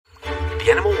The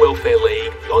Animal Welfare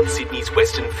League on Sydney's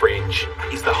Western Fringe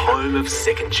is the home of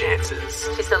second chances.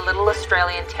 She's a little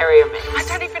Australian terrier mix. I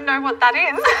don't even know what that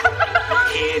is.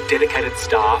 Here, dedicated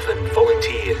staff and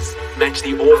volunteers match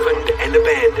the orphaned and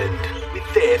abandoned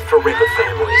with their forever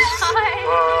families. Hi.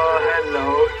 Oh,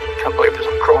 hello. Can't believe this,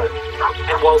 I'm crying.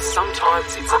 And while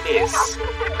sometimes it's a miss,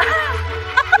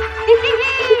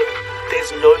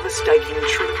 there's no mistaking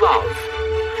true love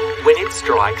when it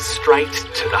strikes straight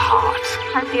to the heart.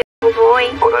 Hi, beautiful boy.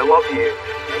 But I love you.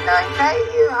 And I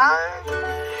take you home.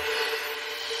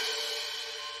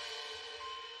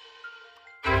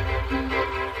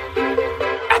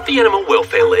 At the Animal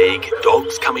Welfare League,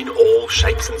 dogs come in all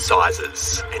shapes and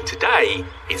sizes, and today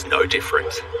is no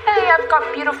different. Hey, I've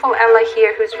got beautiful Ella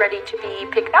here who's ready to be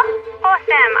picked up.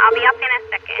 Awesome, I'll be up in a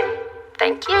second.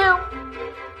 Thank you.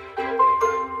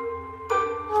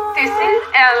 This is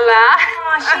Ella.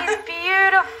 Oh, she's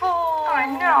beautiful. I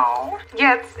know.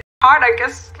 Yeah, it's hard, I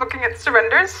guess, looking at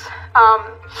surrenders.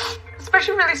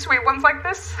 Especially really sweet ones like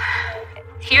this.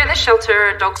 Here at the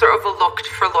shelter, dogs are overlooked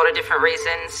for a lot of different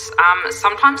reasons.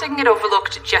 Sometimes they can get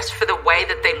overlooked just for the way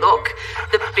that they look.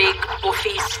 The big,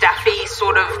 buffy, staffy,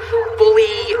 sort of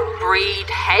bully breed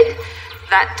head.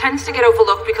 That tends to get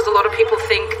overlooked because a lot of people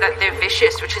think that they're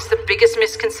vicious, which is the biggest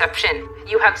misconception.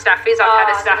 You have staffies, I've had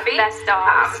a staffy. Best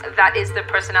dogs. That is the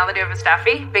personality of a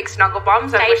staffy. Big snuggle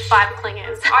bums. Stage 5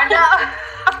 clingers. I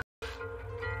know.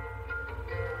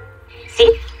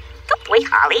 See? Good boy,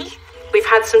 Harley. We've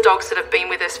had some dogs that have been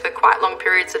with us for quite long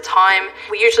periods of time.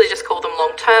 We usually just call them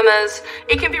long-termers.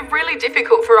 It can be really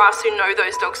difficult for us who know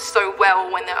those dogs so well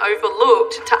when they're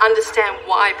overlooked to understand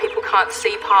why people can't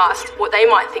see past what they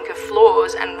might think are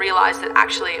flaws and realise that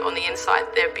actually on the inside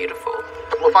they're beautiful.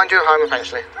 We'll find you a home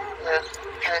eventually.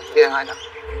 Yeah, I know.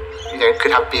 You know,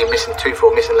 could be a missing tooth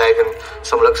or a missing leg, and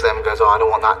someone looks at them and goes, "Oh, I don't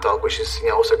want that dog," which is,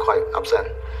 also quite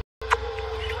upsetting.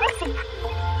 What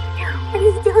are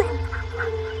you doing?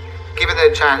 Given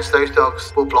the chance, those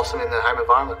dogs will blossom in their home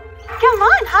environment. Come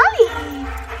on, Harley.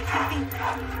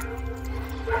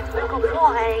 Good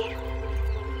boy.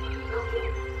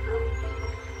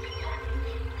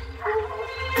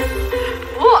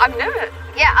 Oh, I'm nervous.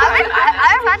 Yeah,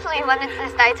 I've actually wanted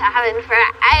this day to happen for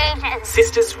ages.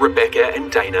 Sisters Rebecca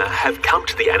and Dana have come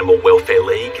to the Animal Welfare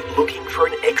League looking for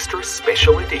an extra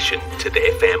special addition to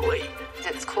their family.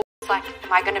 It's cool. It's like,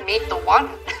 am I going to meet the one?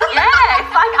 Yeah,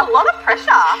 it's like a lot of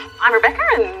pressure. I'm Rebecca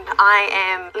and I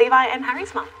am Levi and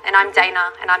Harry's mum. And I'm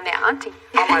Dana and I'm their auntie.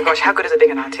 Oh my gosh, how good is it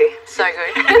being an auntie? So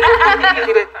good. Do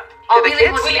the we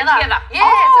kids? live together. Yeah,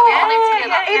 so we all live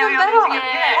together. Even we all better. live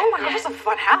together. Oh my gosh, it's a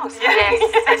fun house. Yes.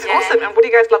 That's awesome. And what do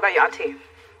you guys love about your auntie?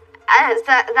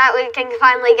 That we can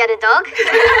finally get a dog.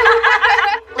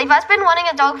 Levi's been wanting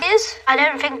a dog. I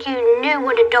don't think you knew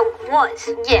what a dog was.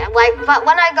 Yeah, but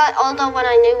when I got older, when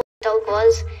I knew what a dog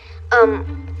was,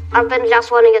 I've been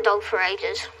just wanting a dog for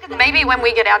ages. Maybe when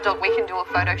we get our dog, we can do a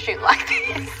photo shoot like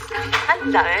this.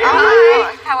 Hello.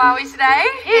 Hi. How are we today?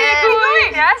 Yeah.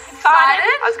 Good. Yes.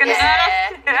 Excited. I was going to say.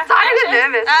 Excited and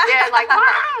nervous. Yeah, like,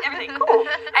 Everything cool.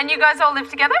 And you guys all live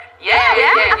together? Yeah.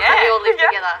 We all live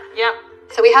together. Yep.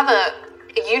 So we have a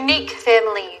unique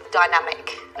family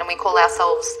dynamic, and we call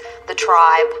ourselves the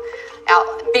tribe.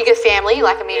 Our bigger family,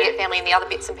 like immediate family, and the other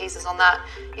bits and pieces on that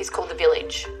is called the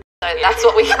village. So that's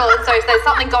what we call it. So if there's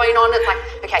something going on, it's like,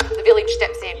 okay, the village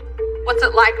steps in. What's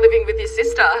it like living with your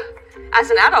sister as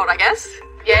an adult, I guess?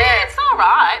 Yeah. It's all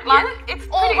right. Like, it's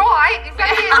All pretty... right. Is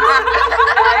that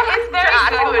It's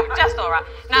very good. Just all right.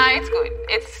 No, it's good.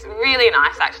 It's really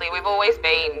nice, actually. We've always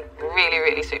been really,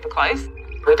 really super close.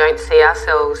 We don't see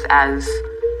ourselves as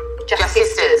just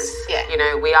sisters.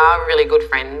 Yeah. We are really good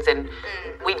friends, and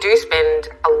we do spend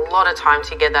a lot of time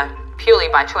together purely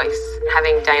by choice.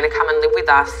 Having Dana come and live with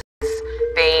us has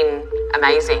been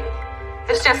amazing.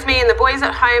 It's just me and the boys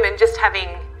at home, and just having,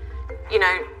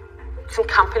 some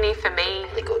company for me.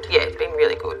 Really good. Yeah, it's been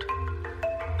really good.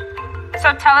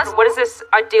 So tell us, what does this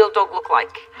ideal dog look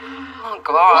like? Oh,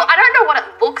 God. Well, I don't know what it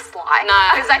looks like. No.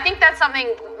 Because I think that's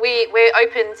something we're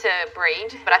open to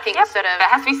breed, but I think sort of...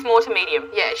 It has to be small to medium.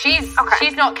 Yeah, she's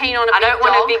not keen on a I big dog. don't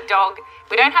want a big dog.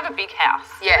 We don't have a big house.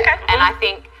 Yeah. Okay. And I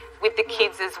think with the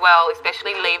kids as well,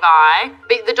 especially Levi.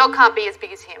 But the dog can't be as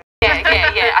big as him. Yeah.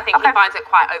 I think he finds it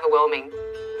quite overwhelming.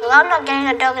 Well, I'm not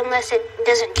getting a dog unless it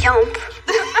doesn't jump.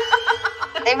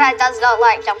 Levi does not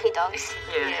like jumpy dogs.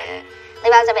 Yeah.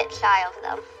 Levi's a bit shy of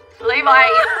them. Levi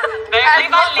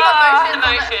Levi loves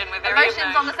emotion.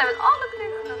 Emotions on the 7th. Oh, look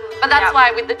at this. But that's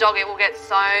why with the dog it will get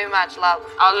so much love.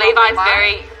 Oh, Levi's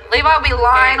very... Levi will be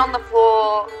lying on the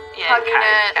floor, hugging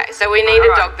it. Okay, so we need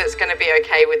a dog that's going to be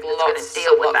okay with lots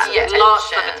deal with that. of attention.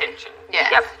 Lots of attention. Yeah.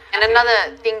 Yep. And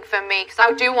another thing for me, because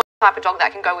I do want type of dog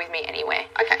that can go with me anywhere.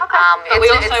 Okay. But we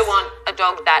also want a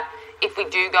dog that, if we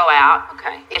do go out,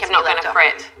 it's not going to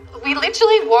fret. We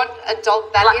literally want a dog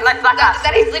that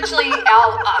that is literally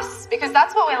us, because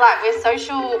that's what we're like. We're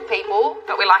social people,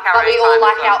 But we like our but own we time all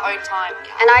like as well. our own time.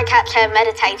 And I catch her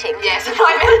meditating. Yes,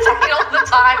 I meditate all the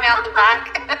time out the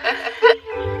back.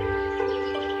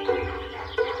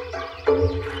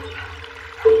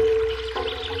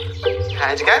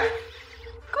 How'd you go?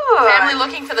 Family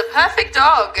looking for the perfect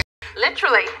dog.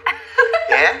 Literally.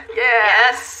 Yeah?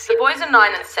 Yes. The boys are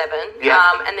 9 and 7.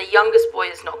 Yeah. And the youngest boy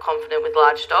is not confident with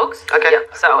large dogs. Okay.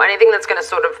 So anything that's going to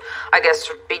sort of, I guess,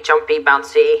 be jumpy,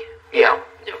 bouncy. Yeah.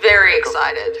 Very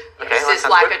excited. Okay, This that is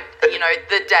sounds like good.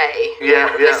 the day.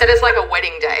 Yeah, They yeah. said it's like a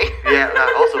wedding day. Yeah, no,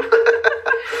 awesome.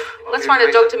 Let's find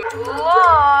a dog to...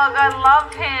 Log, I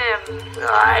love him.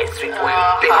 Nice, sweet boy.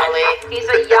 Big Harley. He's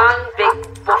a young,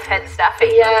 big, buff head staffy.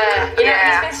 Yeah, you know,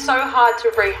 Yeah. he's been so hard to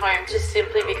rehome just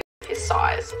simply because of his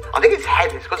size. I think his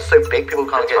head, because it's so big, people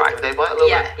kind of get intimidated by it a little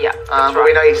bit. Yeah, But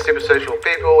we know he's super social with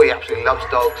people. He absolutely loves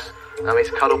dogs. He's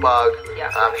a cuddle bug. Yeah.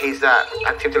 He's that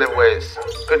activity level where it's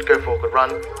good to go for a good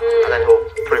run, and then he'll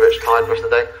pretty much tired the rest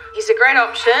of the day. He's a great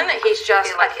option. He's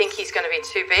just, I think he's going to be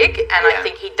too big, and I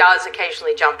think he does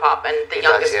occasionally jump up, and the He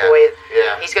youngest does, yeah. boy,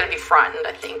 Yeah. he's going to be frightened,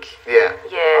 I think. Yeah.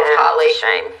 Yeah, Harley.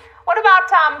 shame. What about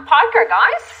Piker,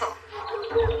 guys?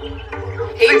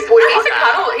 He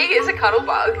is a cuddle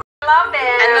bug. Love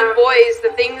him. And the boys,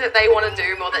 the thing that they want to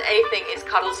do more than anything is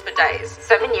cuddles for days.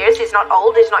 7 years, he's not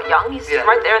old, he's not young, he's Yeah.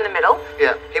 right there in the middle.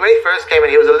 Yeah. When he first came in,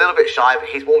 he was a little bit shy, but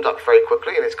he's warmed up very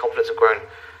quickly, and his confidence has grown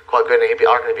quite good, and I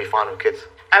reckon he'd be fine with kids.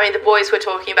 I mean, the boys were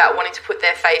talking about wanting to put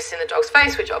their face in the dog's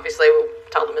face, which obviously we'll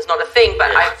tell them is not a thing,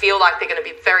 but I feel like they're going to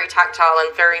be very tactile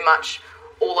and very much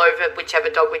all over whichever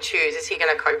dog we choose. Is he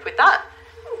going to cope with that?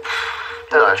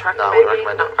 No, I wouldn't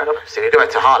recommend that. See, you do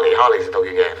it to Harley. Harley's the dog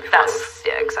you get.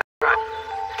 Yeah, exactly right.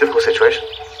 Difficult situation.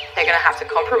 They're going to have to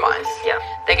compromise. Yeah.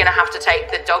 They're going to have to take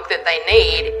the dog that they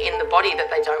need in the body that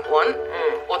they don't want,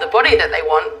 or the body that they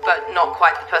want, but not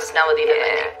quite the personality that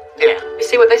they need. Yeah. You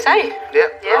see what they say? Yeah.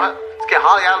 All right. Let's get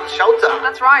Harley out of the shelter.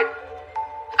 That's right.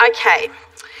 Okay,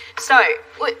 so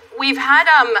we've had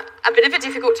a bit of a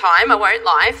difficult time, I won't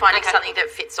lie, finding something that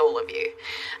fits all of you.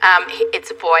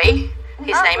 It's a boy.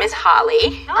 His name is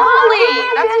Harley. Harley,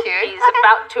 that's cute. He's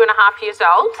about 2.5 years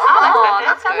old. Oh,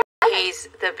 that's good. He's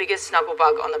the biggest snuggle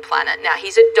bug on the planet. Now,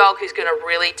 he's a dog who's going to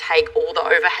really take all the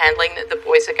overhandling that the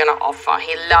boys are going to offer.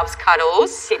 He loves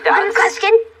cuddles. He One does. question.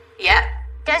 Yeah.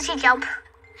 Does he jump?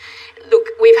 Look,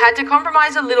 we've had to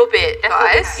compromise a little bit,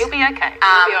 guys. You'll be okay.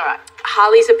 You'll be all right.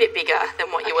 Harley's a bit bigger than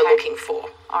what you were looking for.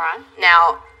 All right.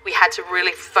 Now, we had to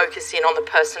really focus in on the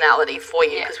personality for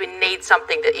you because we need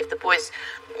something that if the boys,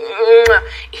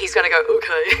 he's going to go,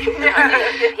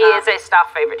 okay. He is a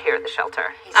staff favourite here at the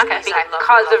shelter. Okay,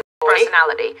 Because of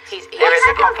personality. There is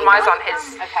a compromise on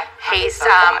his...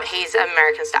 He's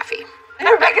American Staffy.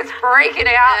 Rebecca's freaking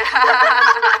out.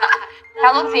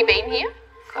 How long's he been here?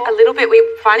 A little bit.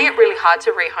 We're finding it really hard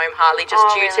to rehome Harley just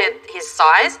due to his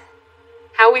size.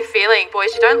 How are we feeling?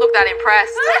 Boys, you don't look that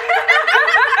impressed.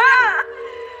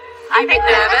 I think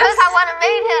nervous? because I want to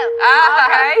meet him.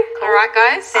 Okay. All right,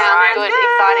 guys. Sounds good,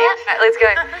 exciting. Right, let's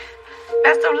go.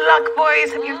 Best of luck,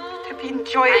 boys. Hope you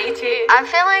enjoy it. I'm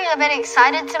feeling a bit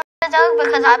excited to meet a dog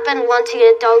because I've been wanting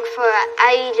a dog for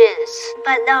ages.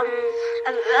 But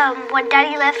when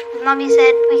Daddy left, Mummy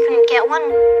said we couldn't get one.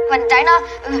 When Dana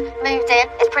moved in,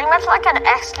 it's pretty much like an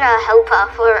extra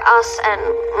helper for us and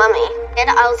Mummy.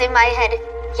 And I was in my head,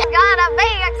 you gotta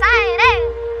be excited.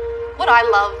 What I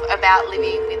love about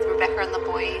living with Rebecca and the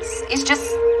boys is just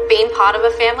being part of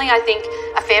a family. I think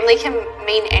a family can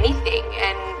mean anything,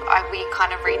 and we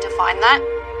kind of redefine that.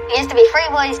 It used to be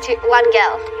 3 boys, 1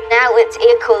 girl. Now it's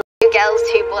equal, 2 girls,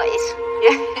 2 boys.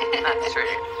 Yeah. That's true.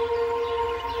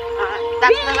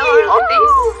 That's the little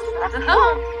this. That's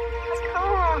cool. That's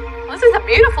cool. This is a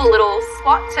beautiful little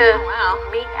spot to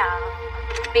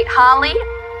meet Harley.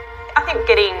 I think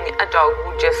getting a dog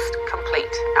will just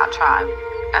complete our tribe.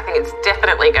 I think it's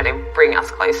definitely going to bring us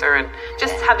closer, and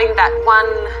just having that one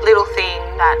little thing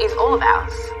that is all of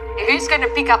ours. Who's going to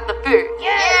pick up the boot?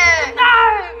 Yeah.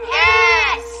 No.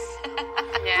 Yes.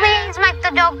 Please make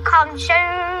the dog come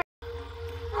soon.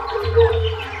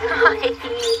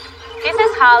 This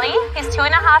is Harley. He's 2.5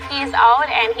 years old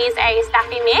and he's a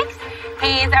Staffy mix.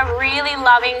 He's a really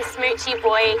loving, smoochy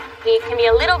boy. He can be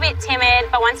a little bit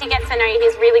timid, but once he gets to know you,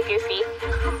 he's really goofy.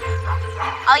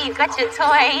 Oh, you got your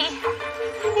toy.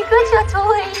 You got your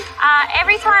toy.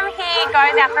 Every time he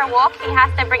goes out for a walk, he has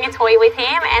to bring a toy with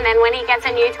him, and then when he gets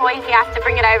a new toy, he has to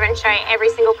bring it over and show every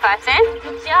single person.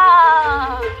 Good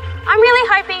job. I'm really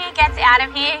hoping he gets out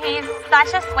of here. He's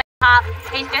such a sweet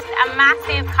He's just a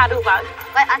massive cuddle bug.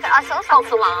 Wait, I saw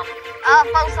False alarm. Oh,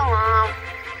 false alarm.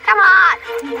 Come on.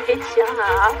 Good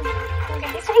job.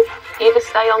 You just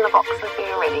stay on the box until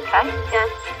you're ready, okay? Yeah.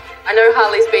 I know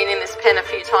Harley's been in this pen a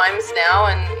few times now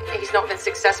and he's not been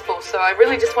successful, so I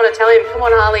really just want to tell him, come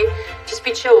on Harley, just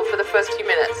be chill for the first few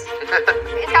minutes. It's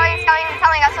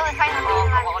coming. I saw the train. Oh,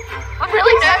 God. I'm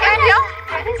really scared here.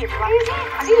 I think he's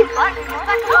black. Oh,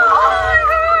 my God.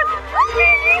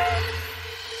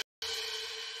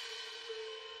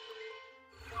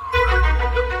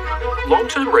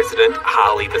 Long-term resident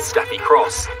Harley the Staffy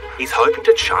Cross is hoping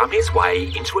to charm his way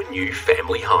into a new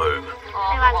family home.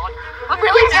 Oh, my God. I'm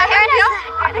really scared here.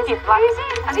 I think he's black.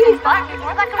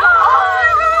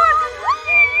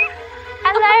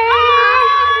 Hello.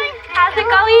 How's it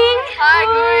going? Hi,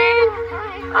 good.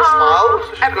 Smiles.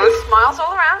 She's good. Smiles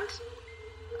all around.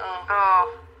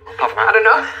 Oh. I don't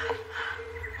know.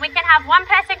 We can have one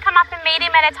person come up and meet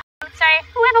him at a time. So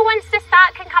whoever wants to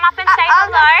start can come up and say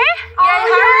hello.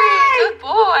 Harry. Good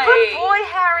boy. Good boy,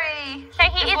 Harry. So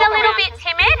he is a little bit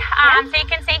timid. So you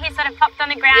can see he's sort of popped on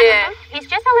the ground. Yeah. He's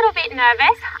just a little bit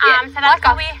nervous. So that's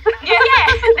why we. Yeah.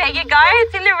 There you go.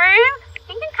 It's in the room.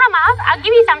 You can come up. I'll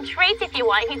give you some treats if you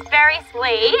want. He's very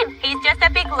sweet. He's just a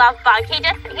big love bug. He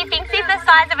thinks he's the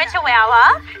size of a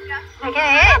chihuahua. Look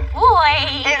at him.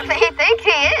 Boy. He thinks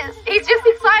he is. He's just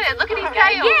excited. Look at his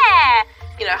tail. Yeah.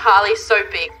 You know, Harley's so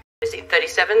big. Is he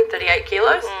 37, 38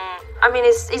 kilos? I mean,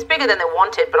 he's bigger than they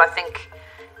wanted, but I think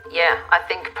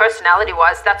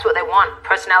personality-wise, that's what they want.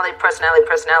 Personality.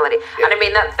 Yeah. And I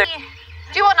mean, that...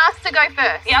 Do you want us to go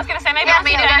first? Yeah, I was going to say, maybe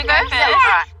me to go first.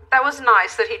 Right. That was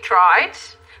nice that he tried.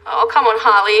 Oh, come on,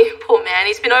 Harley. Poor man.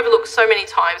 He's been overlooked so many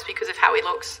times because of how he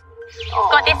looks.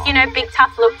 Got this, big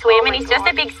tough look to him, and he's just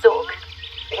a big stork.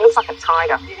 He looks like a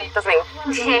tiger, doesn't he?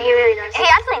 Yeah, he really does. He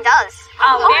actually does.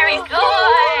 Oh, very good.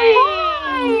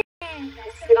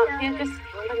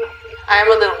 I am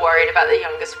a little worried about the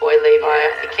youngest boy, Levi.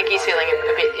 I think he's feeling a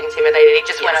bit intimidated. He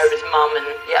just went over to mum and,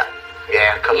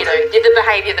 did the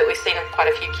behaviour that we've seen quite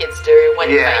a few kids do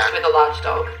when faced with a large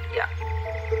dog. Yeah.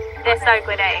 They're so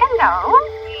good, eh? Hello.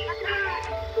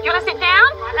 You want to sit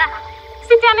down?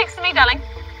 Sit down next to me, darling.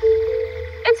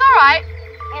 It's all right.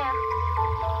 Yeah.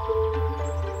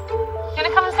 You want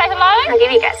to come and say hello? I'll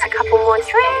give you guys a couple more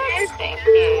treats. Thank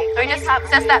you. So we just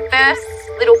that first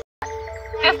little...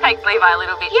 Just takes Levi a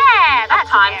little bit. Yeah, that's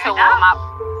time to warm up.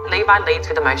 Levi leads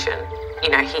with emotion. He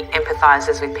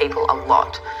empathises with people a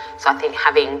lot. So I think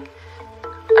having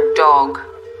a dog,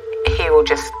 he will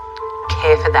just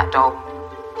care for that dog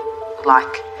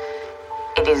like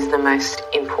it is the most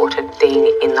important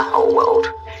thing in the whole world.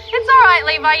 It's all right,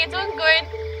 Levi. You're doing good.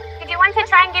 Did you want to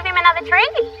try and give him another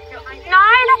treat? No,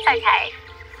 that's okay.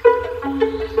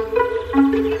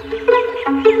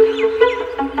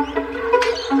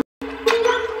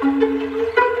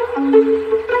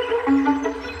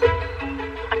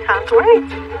 I can't wait.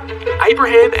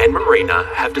 Abraham and Marina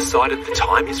have decided the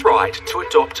time is right to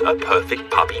adopt a perfect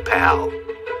puppy pal.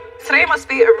 Today must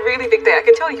be a really big day. I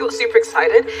can tell you're super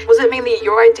excited. Was it mainly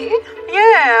your idea?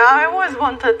 Yeah, I always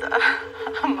wanted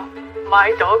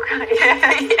my dog.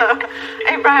 So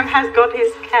Abraham has got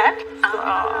his cat.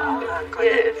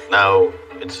 Yes. Now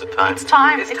it's the time. It's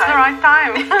time. It's the right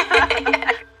time.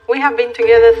 We have been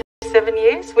together 37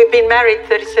 years. We've been married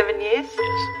 37 years.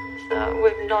 Yes. So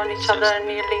we've known each other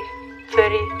nearly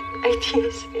 38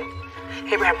 years.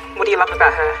 Yeah. Abraham, what do you love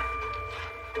about her?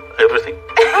 Everything.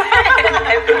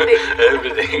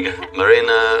 Everything.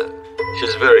 Marina,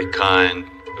 she's very kind,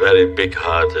 very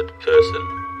big-hearted person.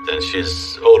 And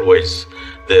she's always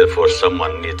there for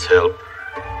someone needs help.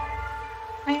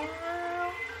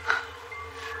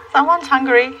 Someone's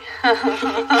hungry.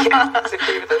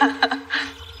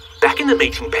 Back in the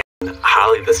meeting pen,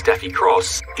 Harley the Staffy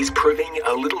Cross is proving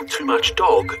a little too much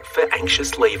dog for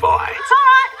anxious Levi. It's all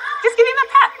right. Just give him a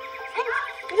pat.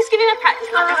 Just give him a pat.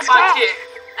 He's not going to fight you.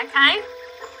 Okay?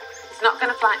 He's not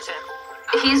going to fight you.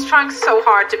 He's trying so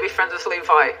hard to be friends with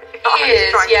Levi. He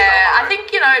is, yeah. I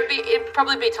think, it'd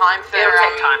probably be time for... It'll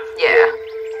take time. Yeah.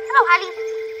 Hello, Harley.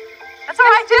 That's all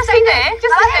right. Just sit there.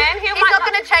 Just sit there. He's not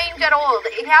going to change at all.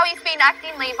 How he's been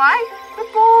acting, Levi.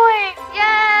 Good boy. Yay!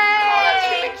 Oh, that's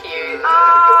really cute.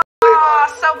 Oh,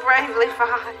 so brave, Levi.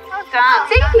 Well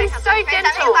done. See, he's so gentle.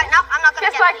 He's like, no, I'm not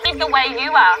going to Just like he's the way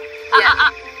you are.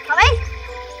 Mommy?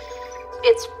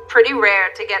 It's pretty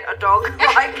rare to get a dog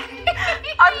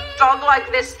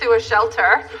like this through a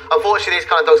shelter. Unfortunately, these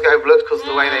kind of dogs get overlooked because of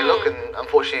the way they look, and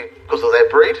unfortunately because of their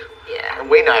breed. Yeah. And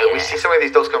we know, we see some of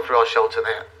these dogs come through our shelter, and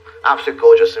they're absolutely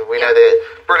gorgeous, and we know they're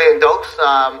brilliant dogs.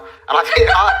 And I think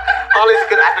Harley's a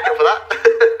good advocate for that.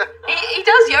 He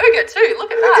does yoga too.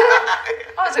 Look at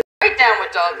that. Oh, it's a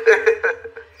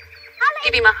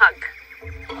give him a hug.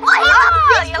 Oh,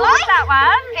 You like that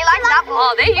one? He likes that one.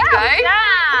 Oh, there you go.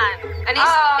 Done. And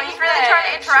he's really trying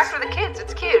to interact with the kids.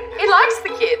 It's cute. He likes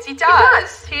the kids. He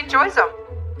does. He enjoys them.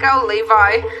 Go,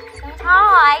 Levi.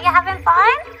 Hi, you having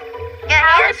fun? Yeah,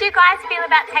 How he did you guys feel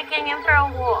about taking him for a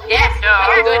walk? Yes.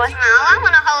 Oh, good. Oh, I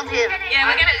want to hold him. Yeah,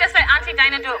 we're gonna just let Auntie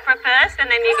Dana do it for first, and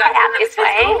then you guys out this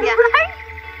way.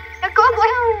 Yeah. Go,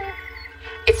 boy.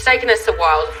 It's taken us a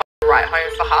while to find the right home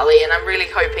for Harley, and I'm really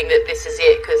hoping that this is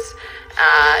it because,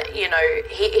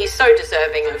 he's so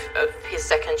deserving of his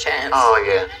second chance. Oh,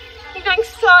 yeah. You're doing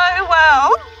so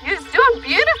well. You're doing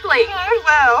beautifully. So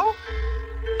well.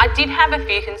 I did have a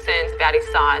few concerns about his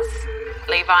size.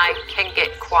 Levi can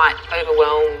get quite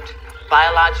overwhelmed by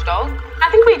a large dog. I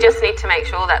think we just need to make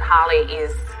sure that Harley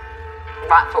is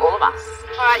right for all of us.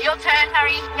 All right, your turn,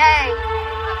 Harry. Yay.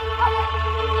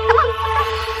 Come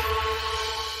on.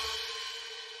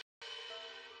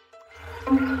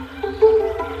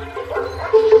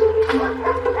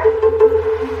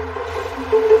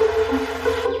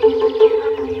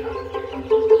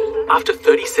 After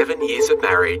 37 years of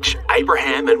marriage,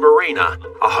 Abraham and Marina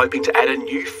are hoping to add a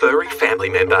new furry family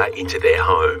member into their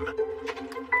home.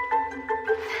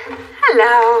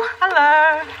 Hello.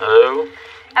 Hello. Hello.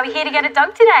 Are we here to get a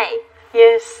dog today?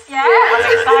 Yes. Yeah.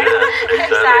 I'm excited.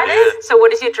 Excited? So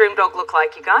what does your dream dog look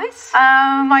like, you guys?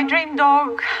 My dream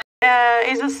dog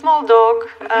is a small dog,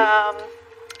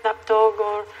 lap dog,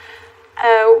 or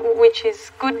which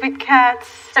is good with cats.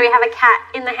 So we have a cat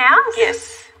in the house?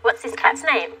 Yes. What's this cat's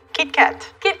name? Kit Kat.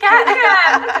 Kit Kat.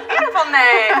 Beautiful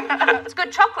name. It's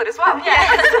good chocolate as well.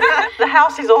 Yeah. The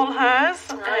house is all hers.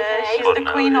 Okay. She's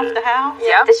the queen of the house.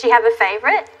 Yeah. Does she have a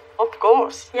favourite? Of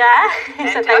course. Yeah.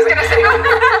 Who's her I was favourite? going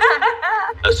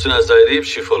to say. As soon as I leave,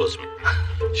 she follows me.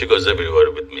 She goes everywhere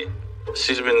with me.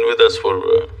 She's been with us for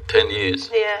 10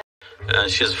 years. Yeah. And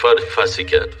she's a very fussy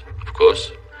cat, of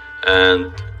course.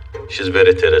 And she's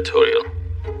very territorial.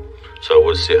 So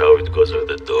we'll see how it goes with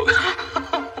the dog.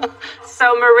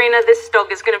 So Marina, this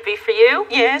dog is going to be for you?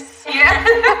 Yes. Yeah.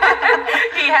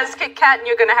 He has Kit Kat and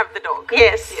you're going to have the dog?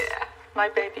 Yes. Yeah. My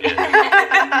baby.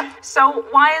 So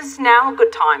why is now a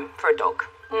good time for a dog?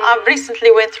 I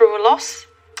recently went through a loss.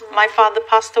 My father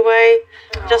passed away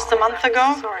just a month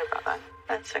ago. Sorry about that.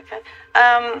 That's okay.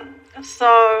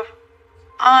 So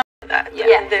I'm that.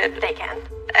 Yeah, and they can.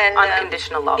 and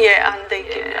Unconditional love. yeah, and they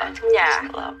give Yeah.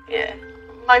 unconditional love. Yeah.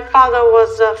 My father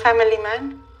was a family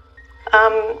man.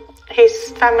 His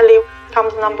family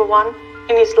comes number one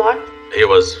in his life. He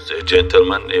was a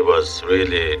gentleman. He was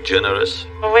really generous.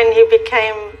 When he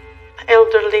became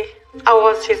elderly, I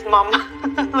was his mum,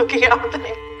 looking after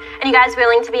him. And you guys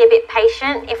willing to be a bit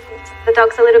patient if the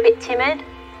dog's a little bit timid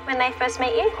when they first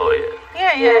meet you? Oh,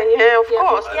 yeah. Yeah, of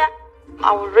course. Yeah.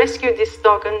 I will rescue this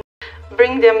dog and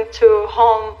bring them to a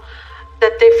home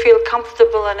that they feel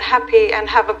comfortable and happy and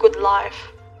have a good life.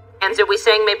 And so we're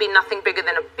saying maybe nothing bigger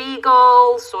than a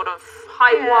beagle, sort of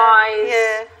height-wise?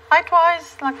 Yeah,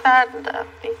 height-wise, like that.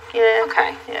 Yeah.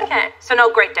 Okay. Yeah. Okay. So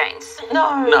no Great Danes? No.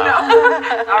 All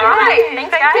right.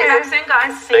 Thanks, Thank guys. you. Back soon,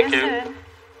 guys. See Thank you you. soon.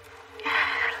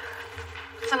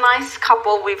 It's a nice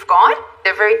couple we've got.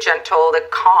 They're very gentle, they're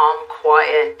calm,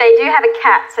 quiet. They do have a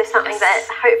cat, so something that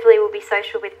hopefully will be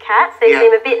social with cats. They Yeah.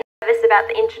 seem a bit nervous about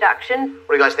the introduction.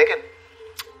 What are you guys thinking?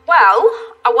 Well,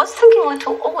 I was thinking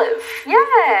little Olive.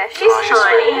 Yeah, she's Oh, she's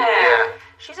tiny. sweet. Yeah.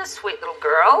 She's a sweet little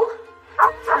girl.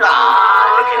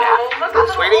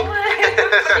 Sweetie?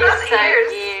 She's so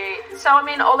cute. So, I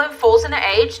mean, Olive falls into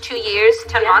age, 2 years,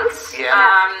 10 months.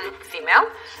 Yeah. Female.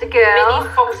 The girl.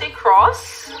 Mini Foxy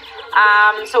Cross.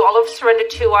 So Olive surrendered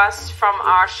to us from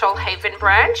our Shoalhaven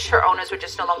branch. Her owners were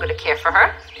just no longer to care for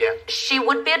her. Yeah. She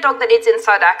would be a dog that needs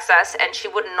inside access, and she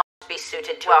would not be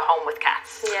suited to a home with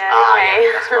cats. Yeah, Ah, okay.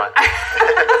 yeah, that's right.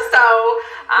 So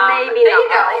Maybe there not you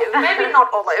go. Olive. Maybe not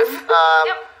Olive.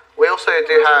 Yep. We also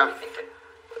do have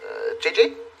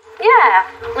Gigi. Yeah,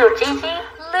 little Gigi.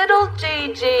 Little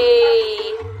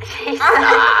Gigi. She's so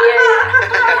cute.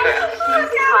 She's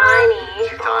tiny.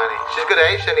 She's tiny. She's a good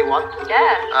age, only one.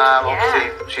 Yeah.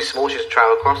 Obviously, she's small. She's a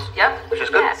travel cross. Yep. Which is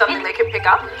good. Yeah, something they can pick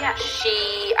up. Yeah.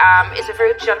 She is a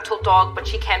very gentle dog, but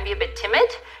she can be a bit timid.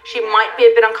 She might be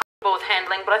a bit uncomfortable with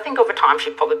handling, but I think over time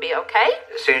she'd probably be okay.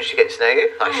 As soon as she gets to know you,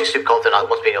 like she's super confident, like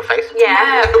wants to be in your face.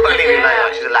 Yeah. Won't leave you alone.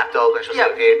 Like, she's a lap dog and she'll sit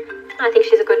with you. I think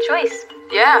she's a good choice.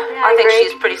 Yeah, I I think agree.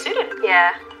 she's pretty suited.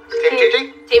 Yeah. Team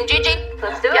Gigi. Team Gigi.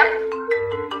 Let's do Yep. it.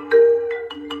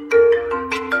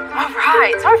 All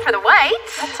right. Sorry for the wait.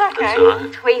 That's okay. That's all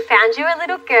right. We found you a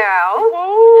little girl.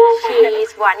 Ooh.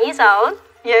 She's 1 year old.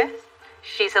 Yes.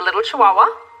 She's a little Chihuahua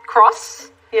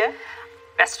cross. Yeah.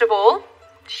 Best of all,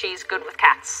 she's good with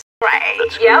cats. Right.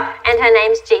 That's Yep. And her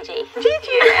name's Gigi.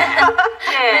 Gigi. Little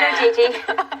Gigi.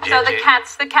 So the cat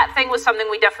thing was something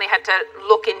we definitely had to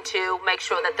look into, make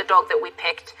sure that the dog that we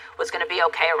picked was going to be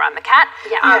okay around the cat.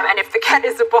 Yeah. And if the cat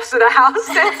is the boss of the house,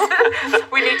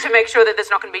 we need to make sure that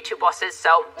there's not going to be two bosses. So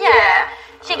Yeah.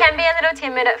 She can be a little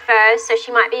timid at first, so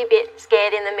she might be a bit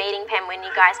scared in the meeting pen when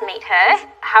you guys meet her.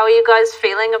 How are you guys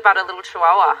feeling about a little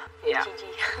chihuahua? Yeah. Gigi.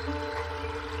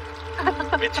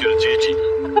 Meet your Gigi.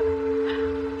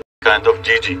 Kind of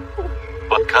Gigi.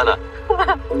 What color?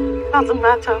 Doesn't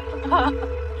matter.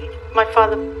 My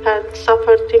father had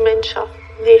suffered dementia.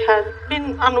 He had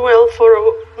been unwell for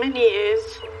many years.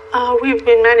 We've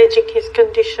been managing his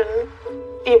condition,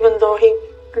 even though he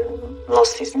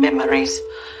lost his memories.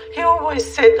 He always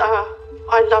said,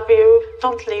 I love you,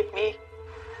 don't leave me.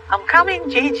 I'm coming,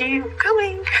 Gigi, I'm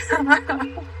coming.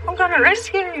 I'm going to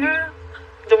rescue you.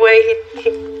 The way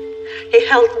he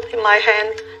held my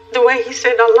hand, the way he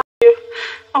said, I love you,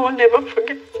 I will never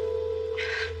forget.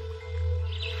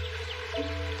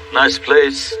 Nice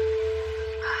place.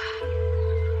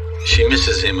 She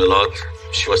misses him a lot.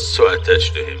 She was so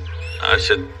attached to him. I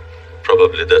said,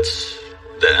 probably that's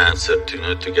the answer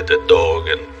to get a dog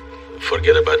and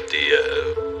forget about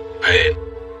the pain.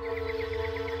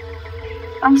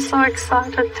 I'm so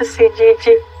excited to see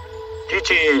Gigi.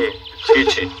 Gigi,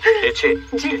 Gigi, Gigi,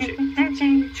 Gigi,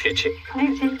 Gigi, Gigi, Gigi.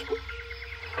 Gigi.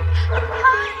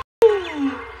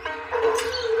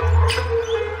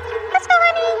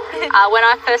 When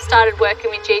I first started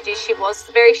working with Gigi, she was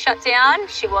very shut down.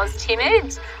 She was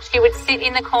timid. She would sit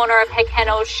in the corner of her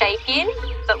kennel shaking.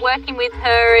 But working with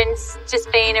her and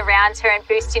just being around her and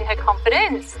boosting her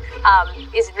confidence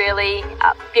is really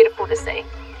beautiful to see.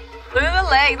 Look at the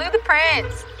leg, look at the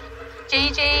prints.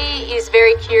 Gigi is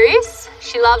very curious.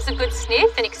 She loves a good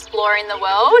sniff and exploring the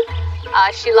world.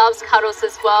 She loves cuddles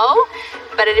as well.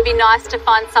 But it'd be nice to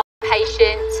find someone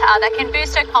patient that can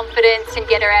boost her confidence and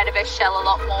get her out of her shell a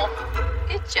lot more.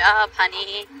 Good job,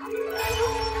 honey.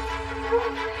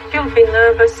 She'll be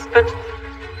nervous, but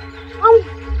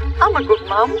I'm a good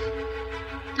mum.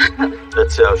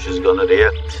 That's how she's gonna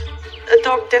react. A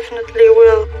dog definitely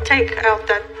will take out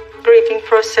that grieving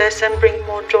process and bring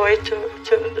more joy to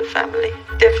the family.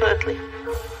 Definitely.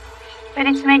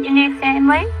 Ready to meet your new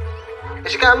family? Here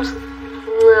she comes.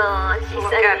 Oh, she's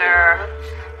Look so at her.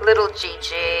 Little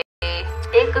Gigi.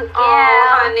 Be a good girl.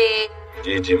 Oh, honey.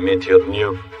 Gigi, meet your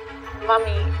new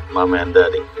Mommy and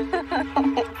Daddy.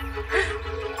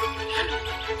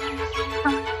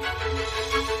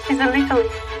 She's a little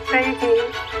baby.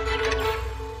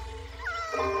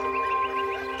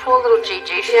 Poor little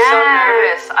Gigi. She's so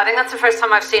nervous. I think that's the first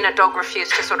time I've seen a dog refuse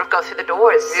to sort of go through the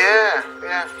doors. Yeah.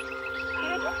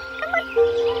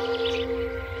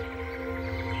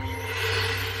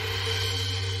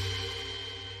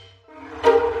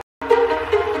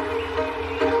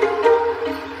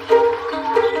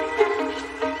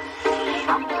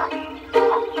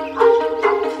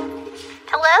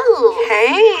 Hello.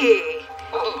 Hey!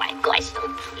 Oh my gosh, so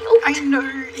cute. I know,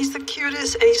 he's the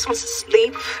cutest and he just wants to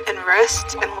sleep and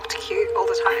rest and look cute all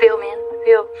the time. I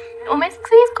feel. Almost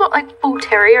because he's got like full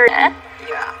terrier in it.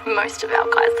 Yeah. Most of our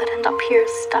guys that end up here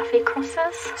are staffy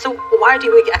crosses. So why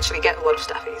do we actually get a lot of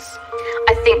staffies?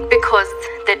 I think because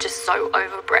they're just so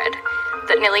overbred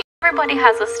that nearly everybody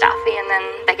has a staffy and then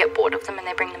they get bored of them and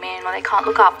they bring them in or they can't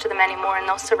look after them anymore and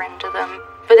they'll surrender them.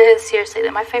 But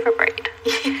they're my favourite breed.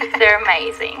 Yeah. They're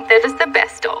amazing. They're just the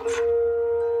best dogs.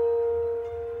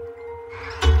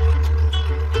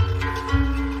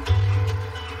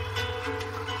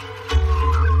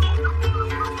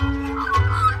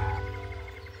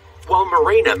 While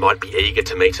Marina might be eager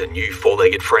to meet a new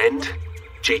four-legged friend,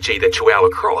 Gigi the Chihuahua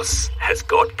Cross has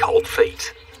got cold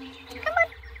feet.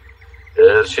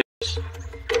 There she is.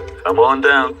 Come on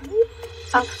down.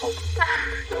 Oh,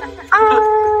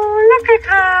 look at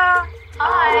her.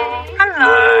 Hi.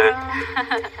 Hello.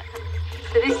 Hi.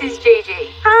 So this is Gigi.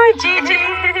 Hi, Gigi.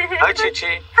 Hi,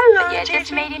 Gigi. Hello, Yeah, Gigi.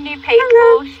 just meeting new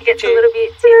people. She gets a little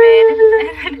bit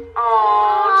timid.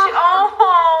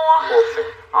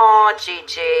 Oh,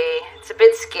 Gigi. It's a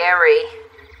bit scary.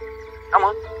 Come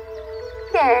on.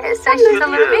 Yeah, so she's a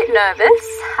little bit nervous.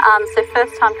 So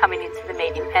first time coming into the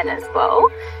meeting pen as well.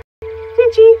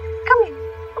 Gigi, come in.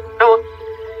 Come on.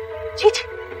 Gigi.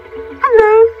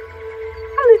 Hello.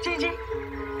 Hello, Gigi.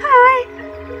 Hi.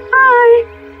 Hi.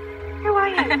 How are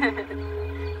you?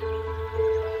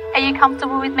 Are you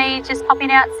comfortable with me just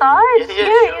popping outside?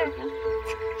 Yeah.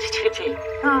 Gigi.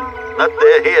 Oh, Not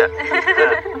there, here.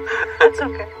 that's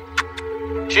okay.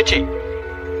 Gigi.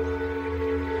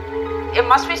 It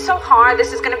must be so hard.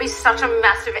 This is going to be such a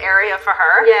massive area for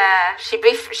her. Yeah. She'd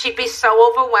be so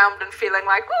overwhelmed and feeling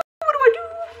like,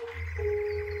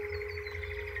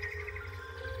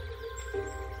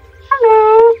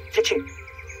 Gigi.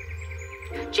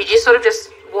 Gigi's sort of just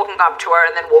walking up to her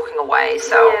and then walking away,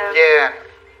 so... Yeah.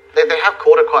 They have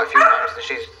called her quite a few times and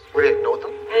she's really ignored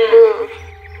them.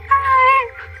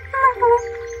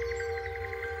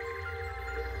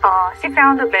 Oh, she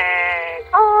found a bed.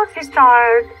 Oh, she's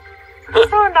tired.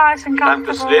 So nice and Time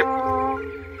to comfortable. sleep.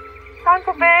 Time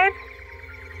for bed.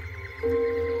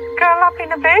 Curl up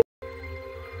in a bed.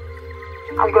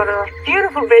 I've got a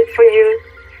beautiful bed for you.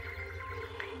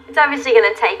 It's obviously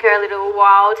going to take her a little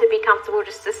while to be comfortable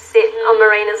just to sit on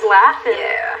Marina's lap. And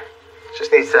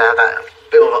Just needs to have that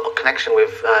bit of a connection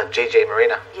with Gigi and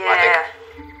Marina, I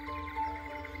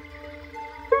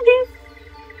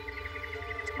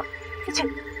think.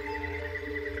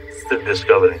 Still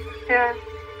discovering. Yeah.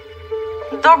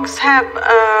 Dogs have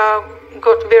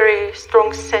got very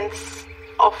strong sense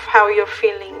of how you're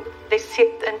feeling. They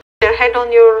sit and put their head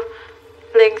on your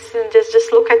legs and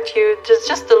just look at you.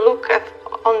 Just the look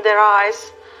on their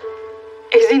eyes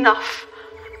is enough.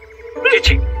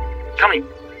 Gigi, come here.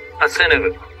 I'll send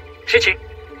over. Gigi.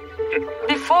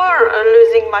 Before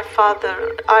losing my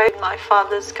father, I had my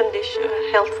father's condition,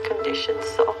 health condition,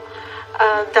 so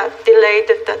that delayed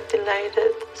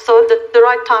it. So the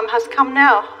right time has come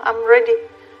now. I'm ready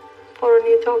for a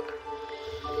new dog.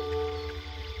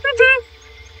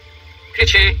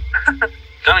 Gigi. Come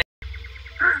here.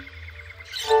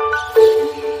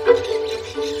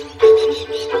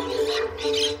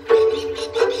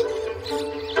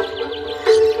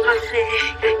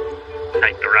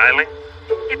 Thank you, Riley.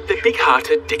 The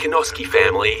big-hearted Dickonowski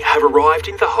family have arrived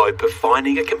in the hope of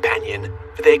finding a companion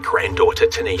for their granddaughter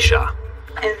Tanisha.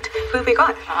 And who have we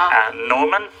got?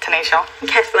 Norman. Tanisha.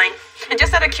 Kathleen. And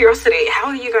just out of curiosity, how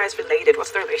are you guys related?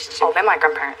 What's the relationship? Oh, they're my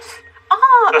grandparents.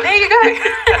 Oh, there you go.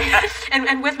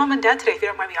 and where's Mum and Dad today, if you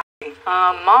don't mind me asking?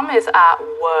 Mum is at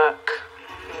work.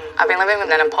 I've been living with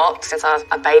Nan and Pop since I was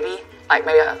a baby, like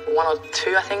maybe 1 or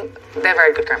 2, I think. They're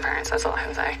very good grandparents, that's all I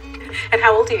can say. And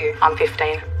how old are you? I'm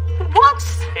 15. What?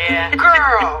 Yeah.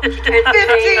 Girl!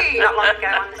 15! Not long ago,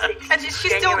 on the 6th. And she's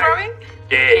still growing?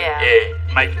 Yeah.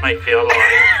 Make me feel alive.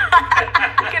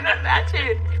 I can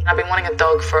imagine. I've been wanting a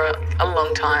dog for a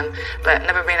long time, but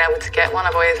never been able to get one.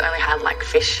 I've always only had like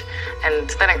fish, and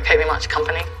they don't keep me much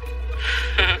company.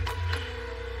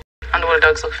 Underwater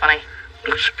dogs look funny.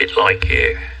 Looks a bit like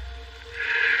you.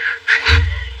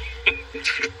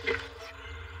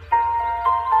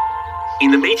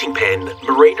 In the meeting pen,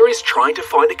 Marina is trying to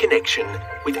find a connection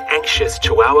with anxious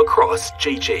Chihuahua cross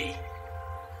Gigi.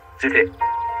 Gigi.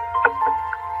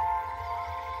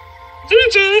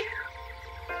 Gigi!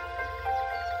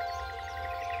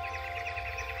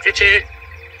 Gigi.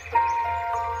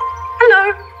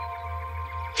 Hello,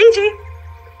 Gigi.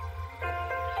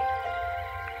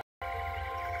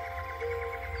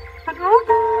 Hello?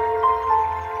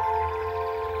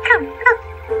 Come.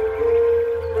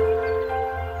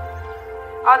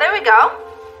 Oh, there we go.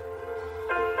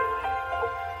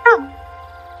 Come.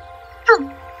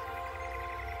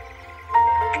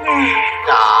 There we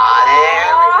go.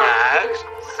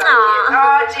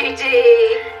 Oh, Gigi.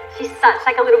 She's such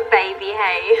like a little baby,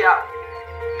 hey? Yeah.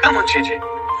 Come on, Gigi.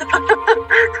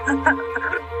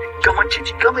 Come on,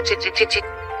 Gigi. Come on, Gigi. Gigi.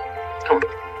 Come on.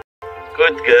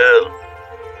 Good girl.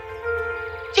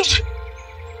 Gigi.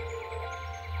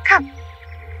 Come.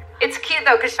 It's cute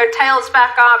though, because her tail's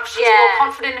back up, she's more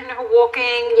confident in her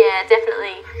walking. Yeah,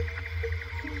 definitely.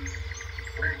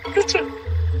 Gigi.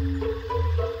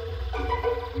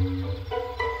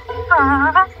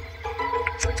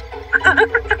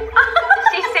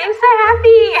 She seems so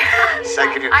happy.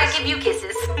 I give you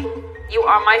kisses. You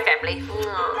are my family.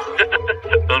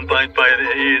 Don't bite by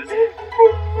the ears.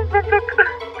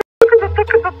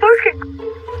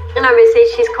 And obviously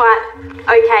she's quite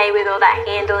okay with all that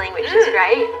handling, which is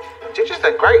great. Gigi's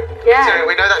done great. Yeah. So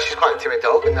we know that she's quite a timid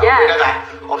dog, and we Yeah. know that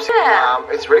obviously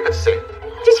it's really good to see.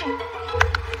 Gigi.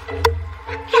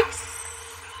 Yes.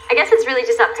 I guess it's really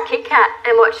just up to Kit Kat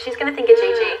and what she's going to think of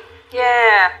Gigi.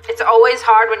 Yeah, it's always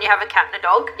hard when you have a cat and a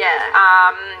dog.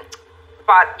 Yeah.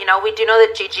 But you know, we do know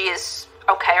that Gigi is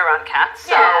okay around cats,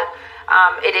 so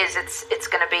it's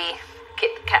going to be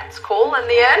Kit Kat's call in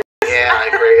the end. Yeah, I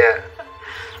agree. Yeah.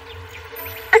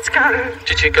 Let's go.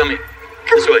 Gigi, come here.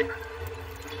 This way.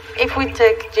 If we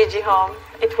take Gigi home,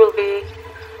 it will be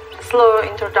a slow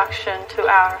introduction to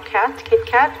our cat, Kit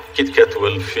Kat. Kit Kat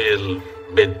will feel a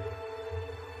bit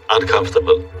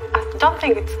uncomfortable. I don't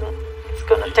think it's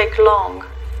going to take long.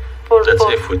 That's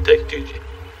if we take Gigi.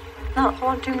 No,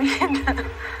 what do you mean?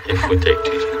 If we take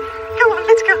Gigi. Come on,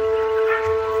 let's go.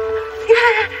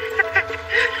 Yeah.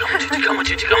 Come on,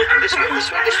 Gigi, come on. This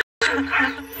way.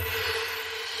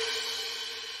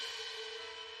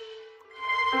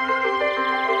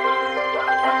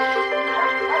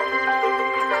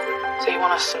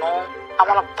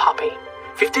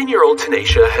 15-year-old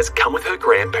Tanisha has come with her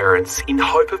grandparents in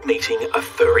hope of meeting a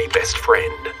furry best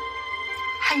friend.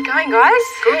 How you going, guys?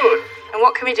 Good. And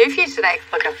what can we do for you today?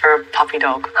 Looking for a puppy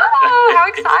dog. Oh, how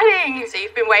exciting. So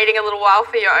you've been waiting a little while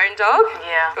for your own dog?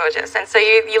 Yeah. Gorgeous. And so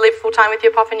you live full-time with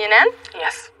your pop and your nan?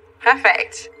 Yes.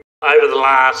 Perfect. Over the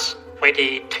last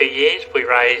 22 years, we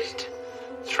raised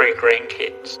 3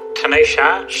 grandkids.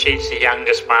 Tanisha, she's the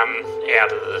youngest one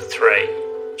out of the 3.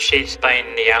 She's been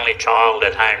the only child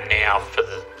at home now for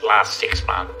the last 6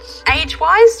 months.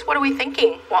 Age-wise, what are we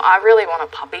thinking? Well, I really want a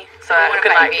puppy, so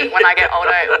when I get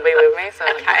older, it will be with me, so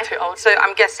okay. not too old. So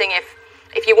I'm guessing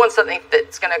if you want something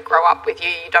that's going to grow up with you,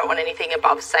 you don't want anything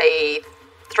above, say,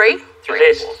 3? 3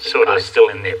 They're or 4, sort of still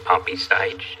in their puppy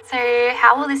stage. So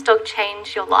how will this dog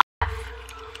change your life?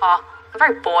 Oh, I'm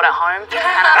very bored at home, and I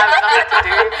have nothing to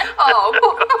do.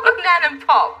 Oh, Nan and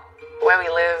Pop. Where we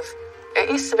live, it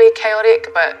used to be chaotic,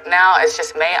 but now it's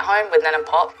just me at home with Nan and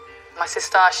Pop. My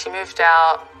sister, she moved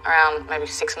out around maybe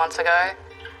 6 months ago,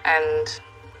 and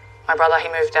my brother, he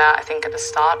moved out, I think, at the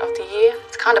start of the year.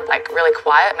 It's kind of like really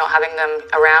quiet, not having them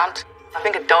around. I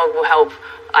think a dog will help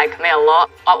like me a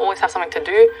lot. I'll always have something to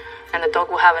do, and the dog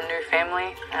will have a new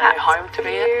family and a new home to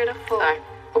be in. So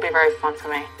it'll be very fun for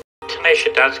me.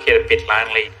 Tanisha does get a bit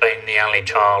lonely being the only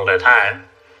child at home.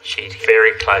 She's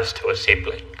very close to her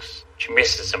siblings. She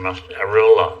misses them a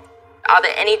real lot. Are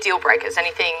there any deal breakers,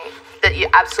 anything that you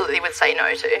absolutely would say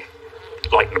no to?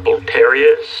 Like the bull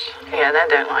terriers. Yeah, they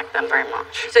don't like them very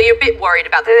much. So you're a bit worried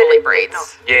about the bully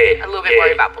breeds? Yeah. A little bit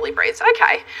worried about bully breeds.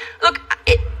 Okay. Look,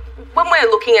 when we're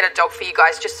looking at a dog for you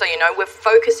guys, just so you know, we're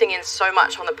focusing in so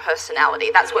much on the personality.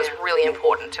 That's what's really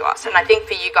important to us. And I think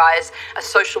for you guys, a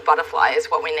social butterfly is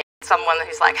what we need. Someone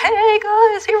who's like, hey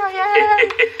guys, here I am.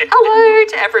 Hello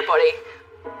to everybody.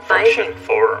 Function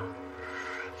for them.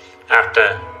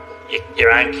 After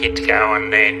your own kids go,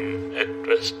 and then it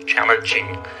was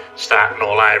challenging starting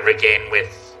all over again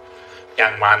with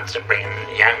young ones and bringing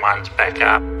young ones back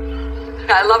up.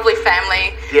 A lovely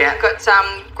family. Yeah. Got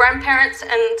grandparents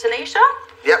and Tanisha.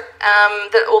 Yep.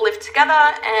 That all live together,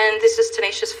 and this is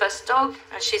Tanisha's first dog,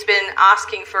 and she's been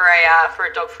asking for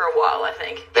a dog for a while, I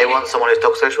think. They want someone who's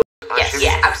dog social? Yes,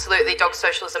 yeah, absolutely. Dog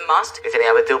social is a must. Is there any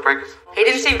other deal breakers? He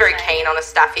didn't seem very keen on a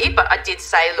staffy, but I did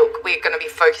say, look, we're going to be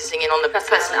focusing in on the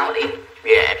personality.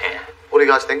 Yeah. What are you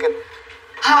guys thinking?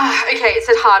 Okay, it's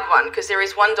a hard one because there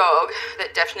is one dog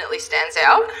that definitely stands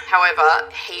out. However,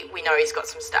 we know he's got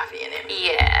some staffy in him.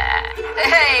 Yeah.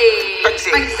 Hey,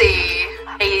 Banksy.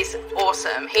 He's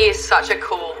awesome. He is such a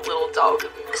cool little dog.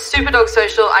 Super dog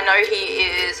social. I know he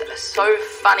is so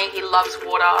funny. He loves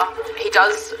water. He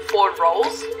does forward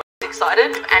rolls. He's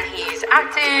excited and he's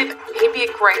active. He'd be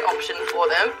a great option for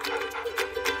them.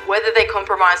 Whether they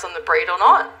compromise on the breed or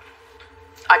not,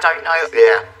 I don't know.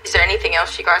 Yeah. Is there anything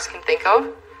else you guys can think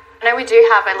of? I know we do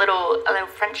have a little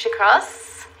French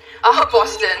cross. Oh,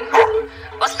 Boston.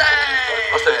 Boston.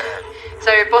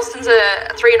 So Boston's a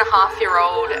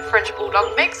 3.5-year-old French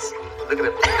Bulldog mix. Look at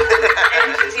him.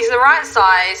 He's the right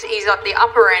size. He's at the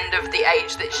upper end of the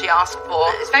age that she asked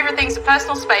for. His favourite things are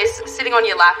personal space, sitting on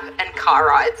your lap, and car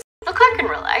rides. Look, I can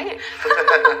relate.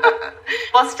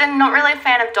 Boston, not really a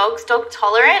fan of dogs, dog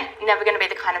tolerant, never going to be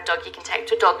the kind of dog you can take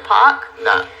to a dog park.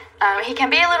 No. He can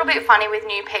be a little bit funny with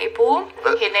new people.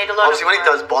 But he'd need a lot obviously, when he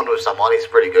does bond with someone, he's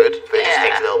pretty good, but he just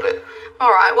takes a little bit. All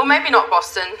right, well, maybe not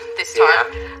Boston this time.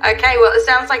 Yeah. Okay, well, it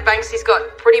sounds like Banksy's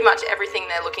got pretty much everything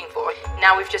they're looking for.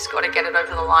 Now we've just got to get it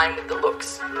over the line with the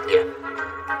looks. Yeah.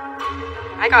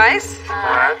 Hi, guys.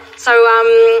 Alright. So,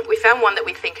 we found one that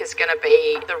we think is going to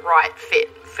be the right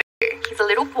fit for you. He's a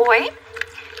little boy.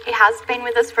 He has been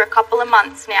with us for a couple of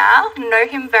months now. Know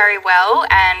him very well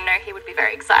and know he would be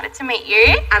very excited to meet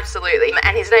you. Absolutely.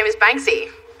 And his name is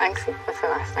Banksy. Banksy, that's a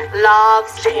nice name.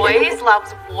 Loves toys,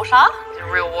 loves water. He's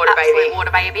a real water Absolute baby.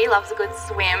 water baby, loves a good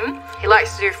swim. He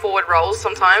likes to do forward rolls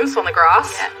sometimes on the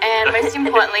grass. Yeah, and most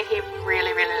importantly, he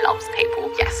really, really loves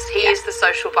people. Yes, he is the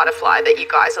social butterfly that you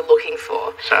guys are looking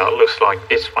for. So it looks like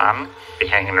this one be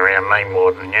hanging around me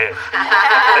more than you.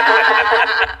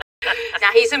 Now,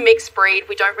 he's a mixed breed.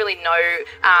 We don't really know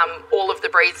all of the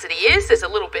breeds that he is. There's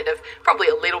probably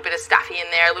a little bit of staffy in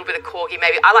there, a little bit of corgi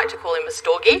maybe. I like to call him a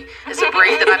storgie. It's a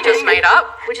breed that I've just made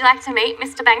up. Would you like to meet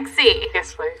Mr. Banksy?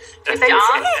 Yes, please.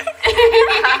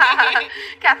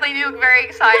 Kathleen, you look very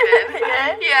excited.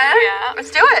 Yeah? Let's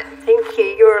do it. Thank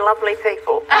you. You're lovely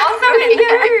people. Oh, so are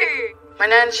you. My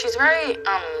nan, she's very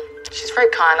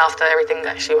kind after everything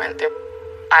that she went through.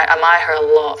 I admire her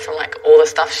a lot from like all the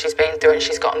stuff she's been through, and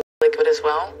she's gotten really good as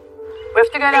well. We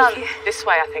have to go down this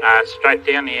way, I think. Straight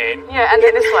down the end. Yeah, and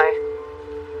then this way.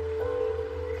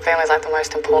 Family's like the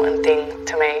most important thing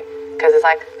to me because it's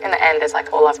like in the end, it's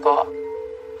like all I've got.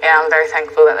 Yeah, I'm very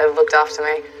thankful that they've looked after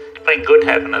me. It's been good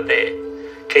having her there.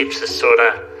 Keeps us sort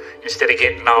of, instead of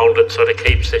getting old, it sort of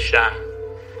keeps us young.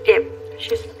 Yeah,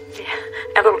 she's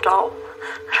a little doll.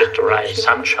 Just a ray of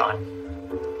sunshine.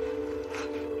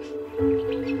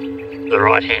 The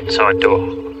right-hand side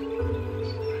door.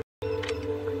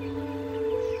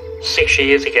 6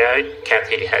 years ago,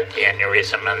 Kathy had the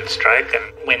aneurysm and stroke,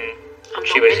 and when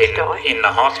she was in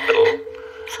the hospital,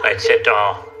 they said,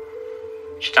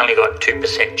 she's only got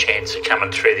 2% chance of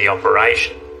coming through the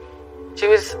operation. It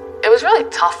was really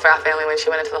tough for our family when she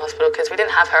went into the hospital because we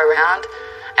didn't have her around,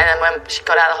 and then when she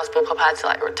got out of the hospital, Papa had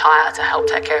to retire to help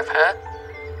take care of her.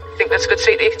 Think that's a good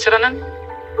seat that you can sit on in?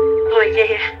 Oh,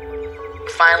 yeah.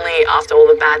 Finally, after all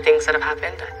the bad things that have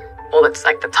happened, all that's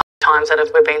the tough times that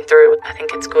we've been through, I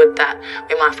think it's good that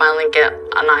we might finally get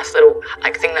a nice little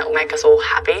thing that will make us all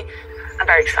happy. I'm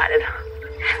very excited.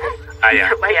 Oh,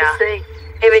 yeah. Wait to see.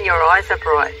 Even your eyes are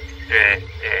bright. Yeah.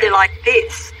 They're like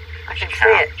this. I can see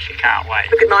it. She can't wait.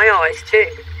 Look at my eyes too.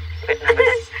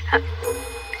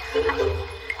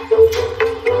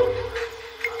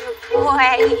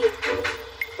 Boy.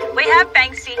 We have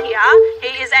Banksy here. He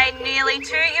is a nearly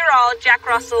 2-year-old Jack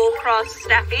Russell Cross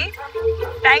Staffy.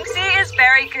 Banksy is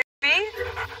very goofy.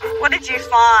 What did you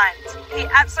find? He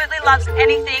absolutely loves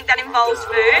anything that involves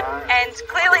food and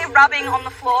clearly rubbing on the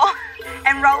floor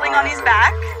and rolling on his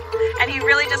back. And he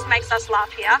really just makes us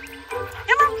laugh here.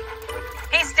 Come on.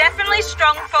 He's definitely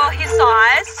strong for his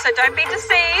size, so don't be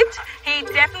deceived. He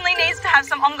definitely needs to have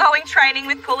some ongoing training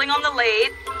with pulling on the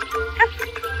lead.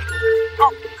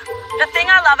 Oh, the thing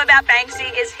I love about Banksy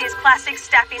is his classic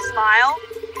Staffy smile.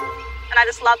 And I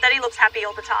just love that he looks happy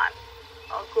all the time.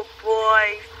 Oh, good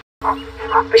boy.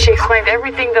 But she explained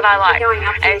everything that I like,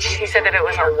 and she said that it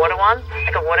was a water one,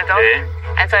 like a water dog.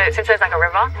 And so since there's a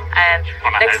river, and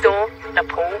next door, the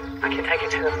pool, I can take you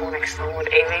to the pool next door with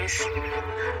Evie's.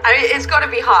 I mean, it's got to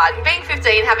be hard. Being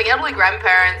 15, having elderly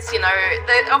grandparents,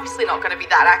 they're obviously not going to be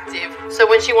that active. So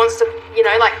when she wants to,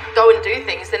 go and do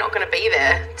things, they're not going to be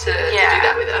there to do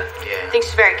that with her. Yeah. I think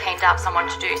she's very keen to have someone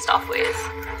to do stuff with.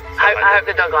 I hope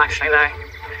the dog likes me, though.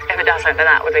 If it doesn't, then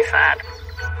that would be sad.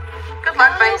 Good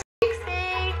luck, Banksy.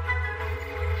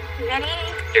 Ready?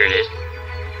 Here it is.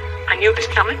 I knew it was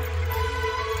coming.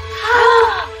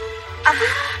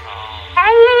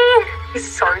 Hey! He's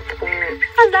so cute.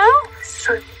 Hello?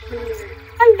 So cute.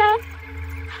 Hello?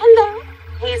 Hello?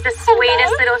 He's the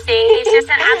sweetest little thing. He's just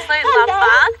an absolute love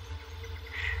bug.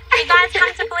 You guys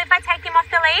comfortable if I take him off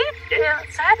the lead? Yeah,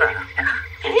 let's have her.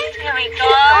 Here we go.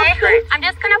 I'm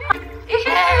just going to put...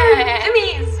 Yeah,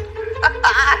 Jimmy's.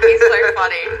 He's so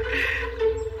funny.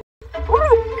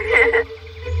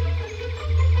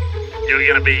 You're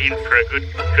going to be in for a good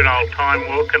old time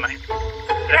walking.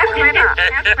 How clever.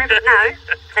 No,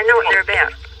 they know what they're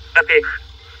about. Up here.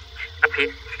 Up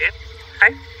here. Yep.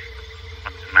 Hey.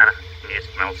 What's the matter? Can you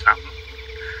smell something?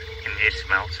 Can you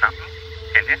smell something?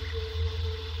 Can you?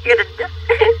 You gotta...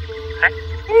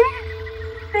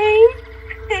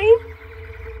 Hey.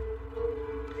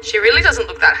 She really doesn't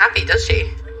look that happy, does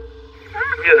she?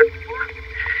 Good.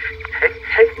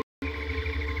 Hey.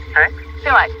 I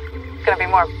feel like it's going to be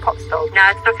more of Pop's dog. No,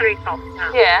 it's not going to be Pop.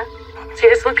 No. Yeah. See,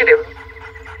 just look at him.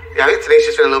 Yeah, I think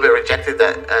Tanisha's been a little bit rejected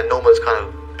that Norman's kind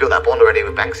of built that bond already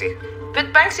with Banksy.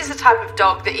 But Banksy's the type of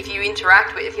dog that if you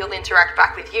interact with, he'll interact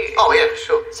back with you. Oh, yeah,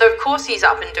 sure. So, of course, he's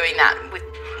up and doing that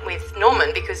with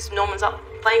Norman because Norman's up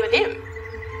playing with him.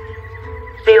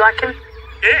 Do you like him?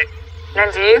 Yeah.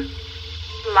 And do you?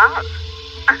 Love.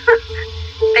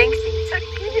 Banksy's so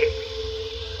cute.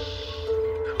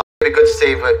 It'd be good to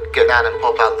see her get down and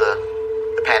pop out the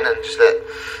pen and just let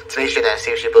Tanisha there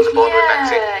see if she builds a bond with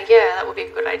Banksy. Yeah, that would be a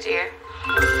good idea.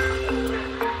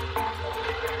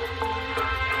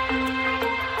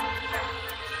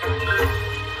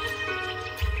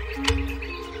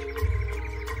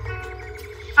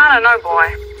 I don't know,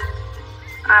 boy.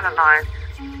 I don't know.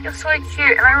 You're so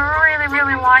cute, and I really,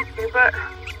 really like you, but...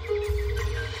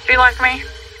 Do you like me?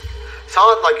 It's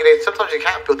hard, sometimes you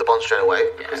can't build the bond straight away.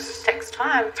 Yeah, it takes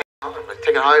time.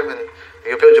 Take it home and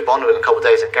you'll build your bond within a couple of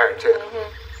days and guarantee it.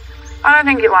 Mm-hmm. I don't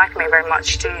think you like me very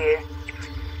much, do you?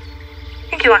 I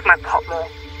think you like my Pop more.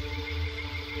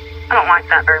 I don't like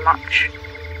that very much.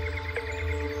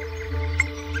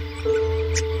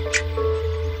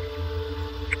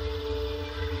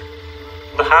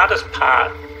 The hardest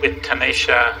part with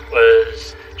Tanisha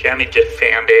was she only just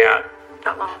found out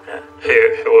Not long ago. who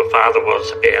her father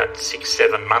was about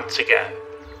 6-7 months ago.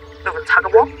 Little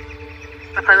tug-of-war?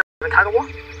 I play little tug-of-war?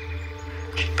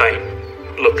 She's been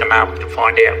looking up to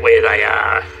find out where they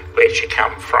are, where she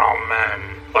come from and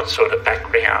what sort of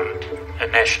background her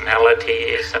nationality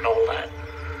is and all that.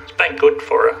 It's been good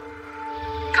for her.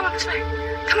 Come on, this way.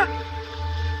 Come on.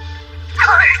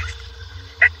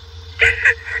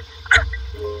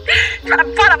 Trying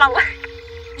to bite on my leg.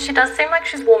 She does seem like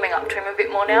she's warming up to him a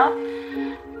bit more now.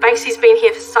 Banksy's been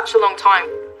here for such a long time.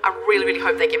 I really, really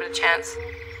hope they give it a chance.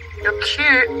 You're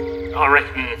cute. I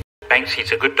reckon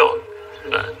Banksy's a good dog,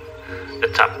 but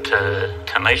it's up to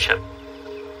Tanisha.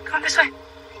 Come on, this way.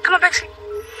 Come on, Banksy.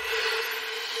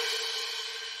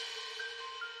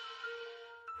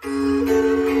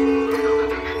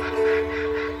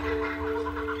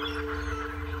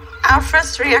 Our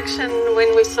first reaction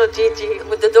when we saw Gigi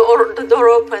with the door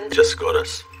open. Just got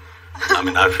us. I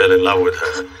mean, I fell in love with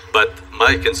her. But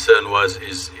my concern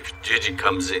is if Gigi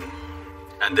comes in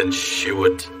and then she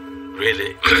would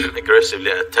really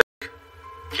aggressively attack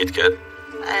Kit Kat.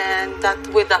 And that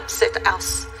would upset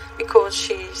us because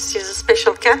she's a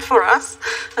special cat for us.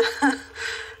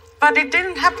 But it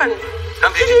didn't happen.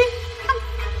 Come, Gigi.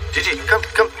 Gigi, come.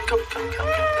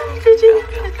 Gigi.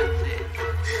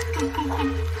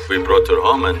 We brought her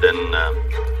home and then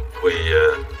we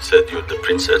said you're the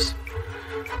princess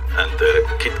and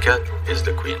Kit Kat is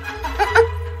the queen.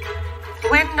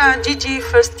 When Gigi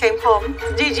first came home,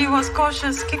 Gigi was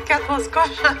cautious, Kit Kat was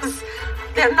cautious.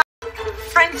 They're not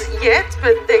friends yet,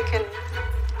 but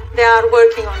they are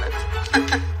working on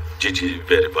it. Gigi is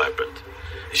very vibrant.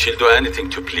 She'll do anything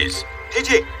to please.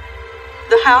 Gigi!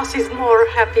 The house is more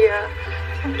happier.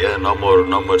 Yeah, no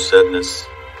more sadness.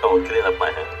 Come on, clean up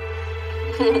my hair.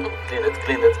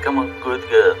 Clean it. Come on, good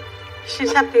girl.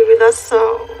 She's happy with us,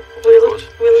 so we'll she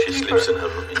keep sleeps her.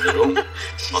 in the room,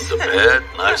 on the bed,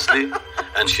 nicely,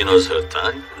 and she knows her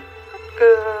time.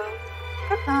 Girl.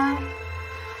 Good night.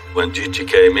 When Gigi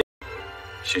came in,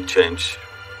 she changed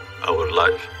our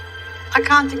life. I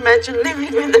can't imagine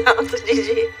living without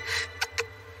Gigi.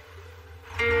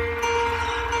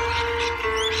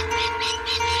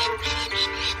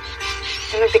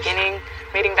 In the beginning,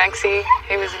 meeting Banksy,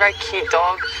 he was a very cute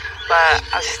dog, but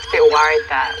I was just a bit worried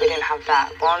that we didn't have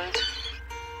that bond.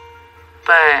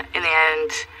 But in the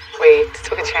end, we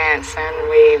took a chance and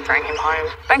we brought him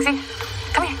home. Banksy,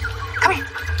 come here.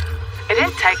 It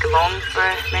didn't take long for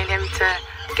me and him to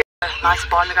get a nice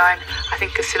bond going. I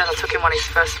think as soon as I took him on his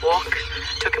first walk,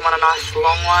 took him on a nice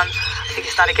long one, I think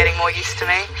he started getting more used to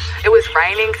me. It was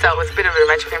raining, so it was a bit of an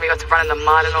adventure for him. He got to run in the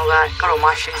mud and all that, got all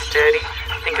my shoes dirty.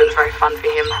 I think it was very fun for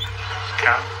him.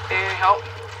 Carl, Yeah, help.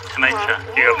 Tanisha,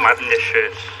 you got mud in your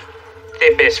shoes.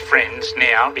 They're best friends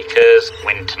now because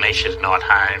when Tanisha's not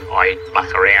home, I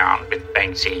muck around with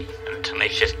Banksy and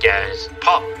Tanisha goes,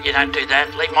 Pop, you don't do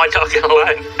that, leave my dog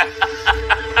alone.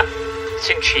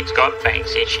 Since she's got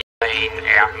Banksy, she's been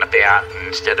out and about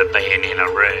instead of being in a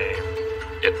room.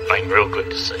 It's been real good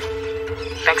to see.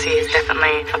 Banksy is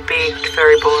definitely a big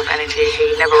furry ball of energy.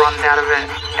 He never runs out of it,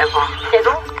 ever.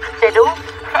 Settle.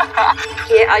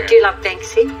 Yeah, I do love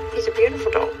Banksy. He's a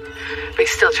beautiful dog. But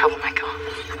he's still a troublemaker.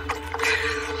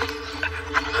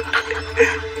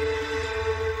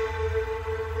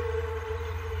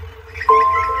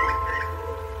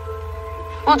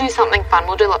 We'll do something fun.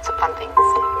 We'll do lots of fun things.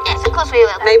 Yes, of course we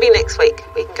will. Maybe next week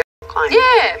we can go climbing.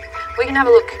 Yeah, we can have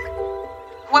a look.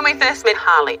 When we first met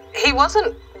Harley, he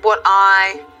wasn't what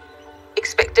I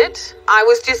expected. I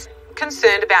was just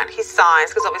concerned about his size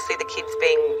because obviously the kids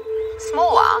being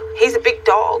smaller, he's a big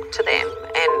dog to them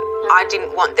and I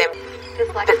didn't want them.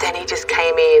 But then he just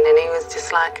came in and he was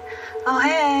just like, oh,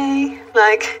 hey.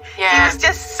 Like, he was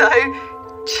just so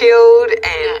chilled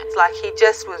and like he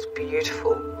just was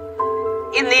beautiful.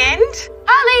 In the end,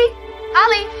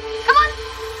 Harley, come on.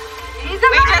 He's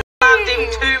we just loved him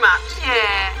too much.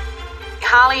 Yeah.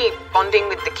 Harley bonding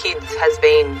with the kids has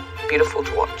been beautiful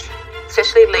to watch,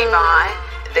 especially Levi.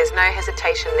 There's no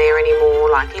hesitation there anymore.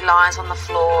 Like he lies on the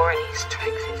floor and he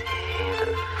strokes his head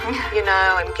and, you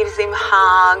know, and gives him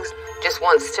hugs. Just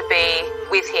wants to be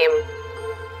with him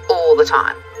all the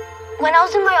time. When I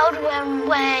was in my old room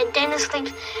where Dana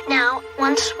sleeps now,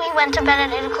 once we went to bed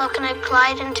at 8 o'clock and I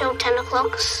cried until 10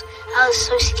 o'clock, I was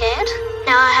so scared.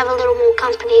 Now I have a little more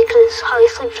company because Holly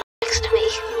sleeps next to me.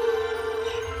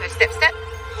 Go step.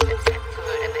 Good,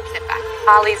 and then step back.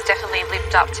 Harley's definitely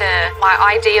lived up to my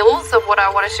ideals of what I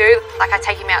want to do. Like I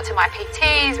take him out to my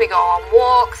PTs, we go on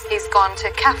walks, he's gone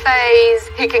to cafes,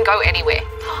 he can go anywhere.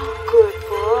 Good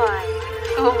boy.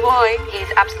 Good boy. He's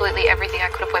absolutely everything I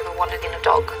could have ever wanted in a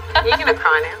dog. You're going to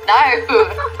cry now. No.